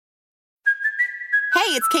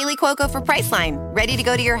it's Kaylee Cuoco for Priceline. Ready to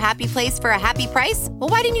go to your happy place for a happy price? Well,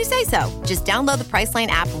 why didn't you say so? Just download the Priceline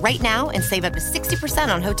app right now and save up to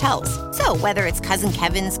 60% on hotels. So whether it's Cousin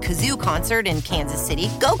Kevin's Kazoo Concert in Kansas City,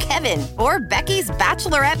 go Kevin, or Becky's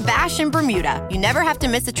Bachelorette Bash in Bermuda, you never have to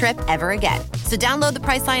miss a trip ever again. So download the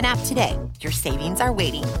Priceline app today. Your savings are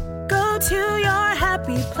waiting. Go to your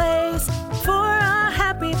happy place for a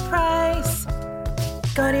happy price.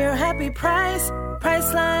 Go to your happy price,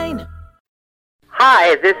 Priceline.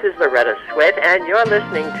 Hi, this is Loretta Swit, and you're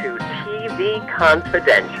listening to TV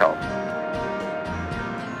Confidential.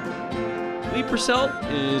 Lee Purcell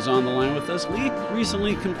is on the line with us. Lee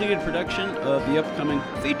recently completed production of the upcoming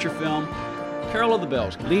feature film, Carol of the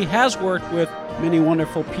Bells. Lee has worked with many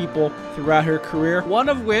wonderful people throughout her career, one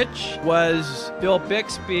of which was Bill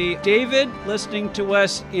Bixby. David, listening to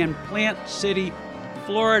us in Plant City,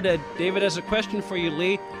 Florida. David has a question for you,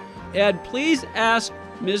 Lee. Ed, please ask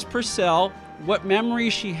Ms. Purcell what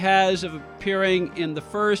memories she has of appearing in the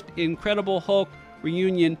first Incredible Hulk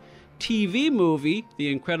reunion TV movie,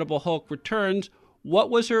 The Incredible Hulk Returns.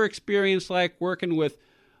 What was her experience like working with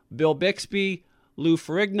Bill Bixby, Lou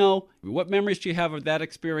Ferrigno? What memories do you have of that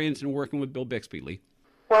experience and working with Bill Bixby, Lee?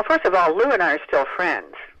 Well, first of all, Lou and I are still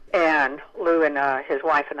friends, and Lou and his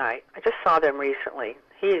wife and I just saw them recently.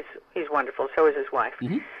 He's wonderful, so is his wife.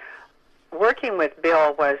 Mm-hmm. Working with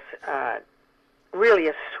Bill was really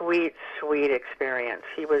a sweet, sweet experience.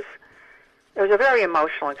 It was a very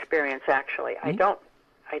emotional experience, actually. Mm-hmm.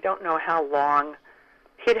 I don't know how long.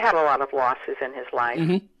 He'd had a lot of losses in his life,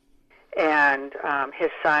 mm-hmm. and his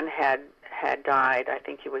son had died. I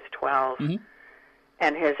think he was 12, mm-hmm.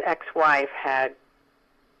 and his ex-wife had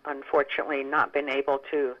unfortunately not been able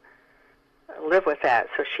to live with that,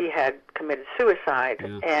 so she had committed suicide,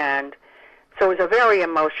 and so it was a very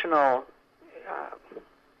emotional.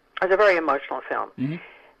 It was a very emotional film.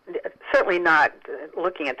 Mm-hmm. Certainly not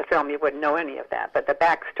looking at the film, you wouldn't know any of that, but the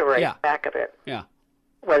backstory back of it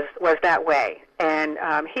was that way. And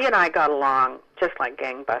he and I got along just like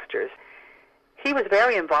gangbusters. He was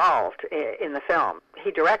very involved in the film.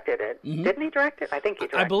 He directed it. Mm-hmm. Didn't he direct it? I think he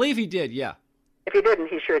directed it. I believe he did, yeah. If he didn't,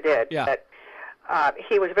 he sure did. Yeah. But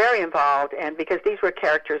he was very involved, and because these were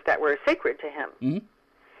characters that were sacred to him. Mm-hmm.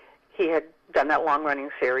 He had done that long-running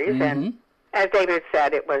series, mm-hmm. and as David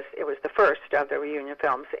said, it was the first of the reunion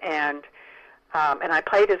films, and I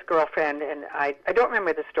played his girlfriend, and I don't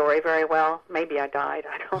remember the story very well. Maybe I died.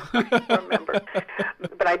 I don't remember.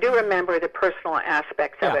 But I do remember the personal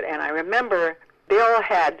aspects of it, and I remember Bill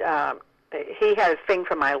had he had a thing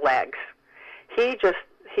for my legs.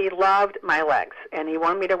 He loved my legs, and he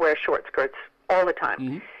wanted me to wear short skirts all the time.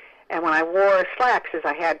 Mm-hmm. And when I wore slacks, as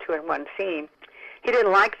I had to in one scene, he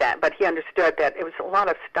didn't like that, but he understood that it was a lot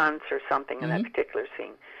of stunts or something in that particular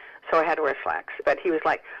scene. So I had to wear slacks. But he was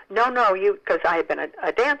like, no, because I had been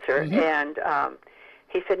a dancer, and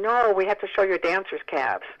he said, no, we have to show your dancer's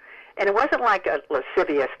calves. And it wasn't like a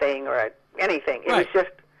lascivious thing or anything. It was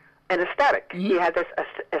just an aesthetic. Mm-hmm. He had this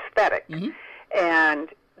aesthetic. Mm-hmm. And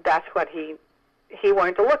that's what he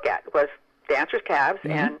wanted to look at, was dancer's calves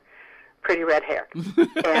and pretty red hair.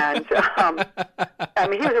 And, I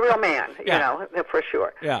mean, he was a real man, you know, for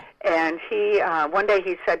sure. Yeah. And he, one day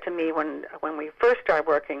he said to me when we first started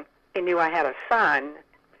working, he knew I had a son.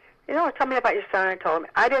 You know, tell me about your son. I told him.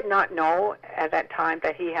 I did not know at that time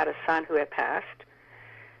that he had a son who had passed.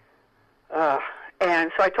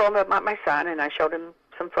 And so I told him about my son, and I showed him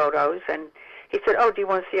some photos. And he said, oh, do you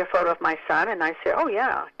want to see a photo of my son? And I said, oh,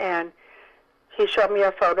 yeah. And he showed me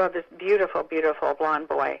a photo of this beautiful, beautiful blonde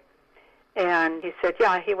boy. And he said,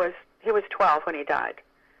 yeah, he was 12 when he died.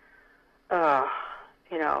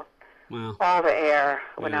 You know, all the air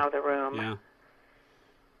went out of the room. Yeah.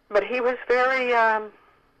 But he was very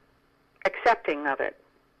accepting of it,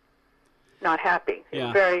 not happy. He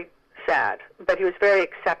was very sad, but he was very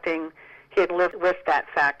accepting. He had lived with that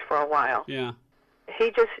fact for a while. Yeah.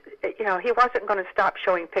 He just, you know, he wasn't going to stop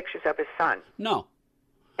showing pictures of his son. No.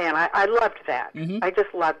 And I loved that. Mm-hmm. I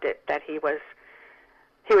just loved it, that he was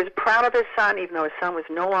proud of his son, even though his son was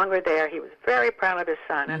no longer there. He was very proud of his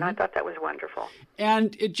son, and I thought that was wonderful.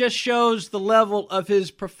 And it just shows the level of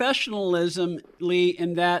his professionalism, Lee,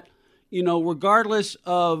 in that, you know, regardless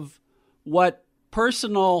of what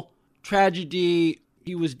personal tragedy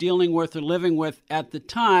he was dealing with or living with at the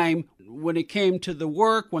time, when it came to the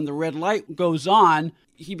work, when the red light goes on,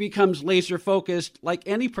 he becomes laser focused like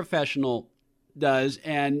any professional does,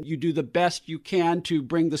 and you do the best you can to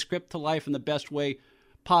bring the script to life in the best way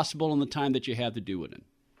possible in the time that you had to do it in.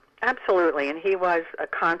 Absolutely, and he was a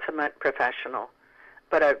consummate professional,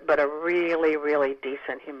 but a really, really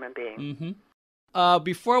decent human being. Mm-hmm.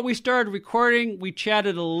 Before we started recording, we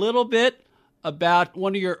chatted a little bit about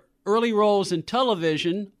one of your early roles in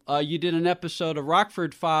television. You did an episode of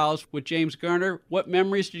Rockford Files with James Garner. What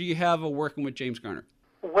memories do you have of working with James Garner?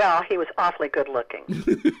 Well, he was awfully good looking.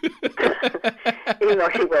 Even though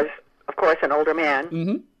he was, of course, an older man.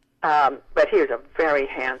 Mm-hmm. But he was a very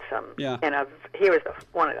handsome, and he was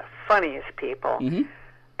one of the funniest people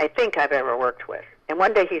I think I've ever worked with. And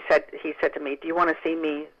one day he said to me, "Do you want to see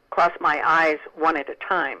me cross my eyes one at a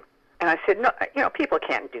time?" And I said, "No, people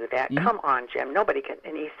can't do that. Mm-hmm. Come on, Jim, nobody can."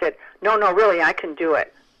 And he said, "No, really, I can do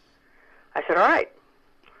it." I said, "All right."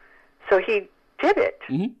 So he did it.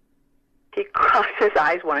 Mm-hmm. He crossed his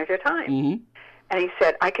eyes one at a time. Mm-hmm. And he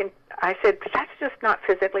said, I said, "But that's just not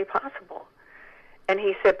physically possible." And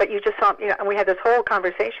he said, "But you just saw," and we had this whole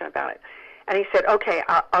conversation about it. And he said, "Okay,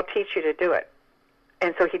 I'll teach you to do it."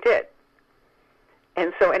 And so he did.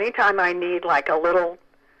 And so anytime I need like a little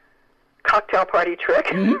cocktail party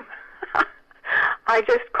trick, I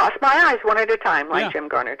just cross my eyes one at a time, like Jim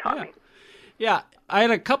Garner taught me. Yeah, I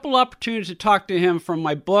had a couple opportunities to talk to him from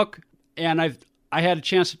my book, and I had a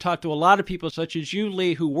chance to talk to a lot of people, such as you,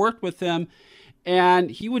 Lee, who worked with him, and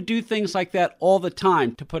he would do things like that all the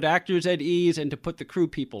time to put actors at ease and to put the crew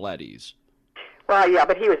people at ease. Well, yeah,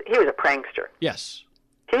 but he was a prankster. Yes,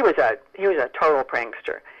 he was a total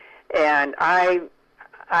prankster, and I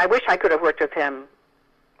wish I could have worked with him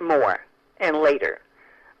more and later,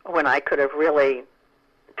 when I could have really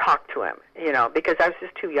talked to him, because I was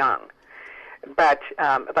just too young. But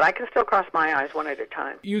I can still cross my eyes one at a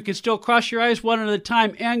time. You can still cross your eyes one at a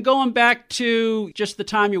time. And going back to just the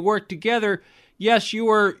time you worked together, yes, you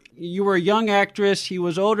were a young actress. He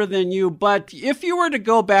was older than you. But if you were to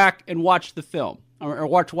go back and watch the film or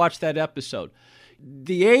watch that episode,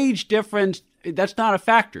 the age difference, that's not a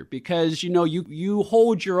factor because you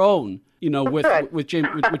hold your own. With James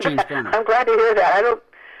Garner. I'm glad to hear that.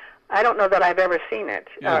 I don't know that I've ever seen it,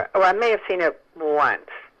 or I may have seen it once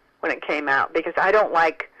when it came out, because I don't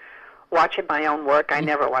like watching my own work. I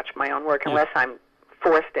never watch my own work unless I'm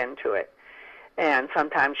forced into it. And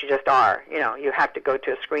sometimes you just are. You have to go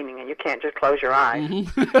to a screening and you can't just close your eyes.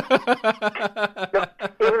 Mm-hmm.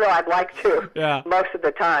 Even though I'd like to most of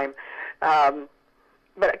the time.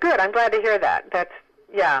 But good, I'm glad to hear that.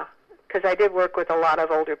 Because I did work with a lot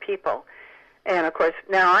of older people. And, of course,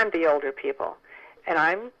 now I'm the older people. And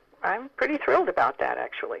I'm pretty thrilled about that,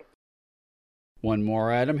 actually. One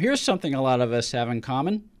more item. Here's something a lot of us have in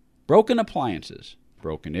common. Broken appliances.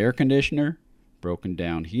 Broken air conditioner, broken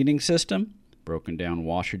down heating system, broken down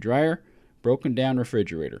washer dryer, broken down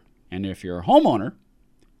refrigerator. And if you're a homeowner,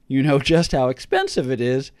 you know just how expensive it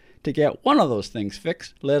is to get one of those things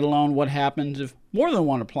fixed, let alone what happens if more than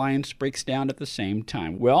one appliance breaks down at the same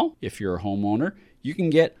time. Well, if you're a homeowner, you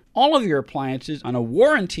can get all of your appliances on a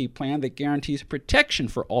warranty plan that guarantees protection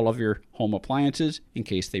for all of your home appliances in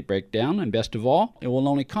case they break down. And best of all, it will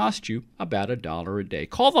only cost you about $1 a day.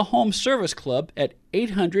 Call the Home Service Club at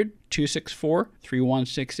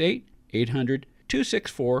 800-264-3168,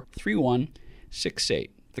 800-264-3168.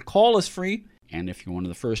 The call is free, and if you're one of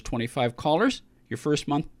the first 25 callers, your first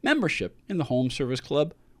month membership in the Home Service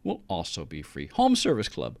Club will also be free. Home Service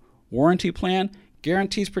Club, warranty plan,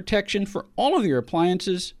 guarantees protection for all of your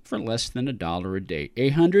appliances for less than $1 a day.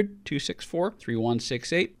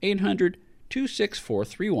 800-264-3168,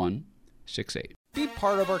 800-264-3168. Be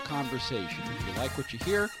part of our conversation. If you like what you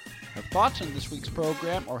hear, have thoughts on this week's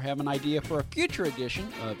program, or have an idea for a future edition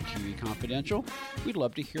of TV Confidential, we'd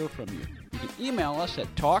love to hear from you. You can email us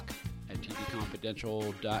at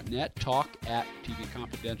talk@tvconfidential.net,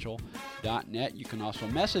 talk@tvconfidential.net. You can also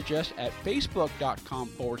message us at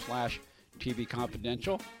facebook.com/TV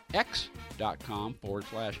Confidential,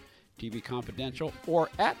 x.com/TV Confidential, or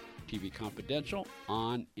at TV Confidential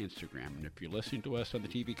on Instagram. And if you're listening to us on the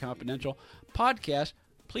TV Confidential podcast,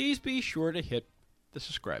 please be sure to hit the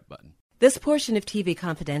subscribe button. This portion of TV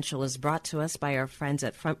Confidential is brought to us by our friends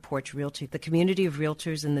at Front Porch Realty, the community of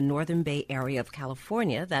realtors in the Northern Bay area of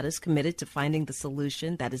California that is committed to finding the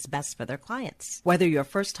solution that is best for their clients. Whether you're a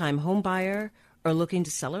first-time home buyer or looking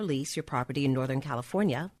to sell or lease your property in Northern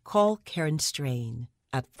California, call Karen Strain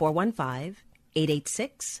at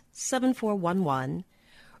 415-886-7411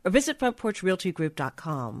 or visit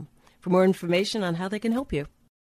frontporchrealtygroup.com for more information on how they can help you.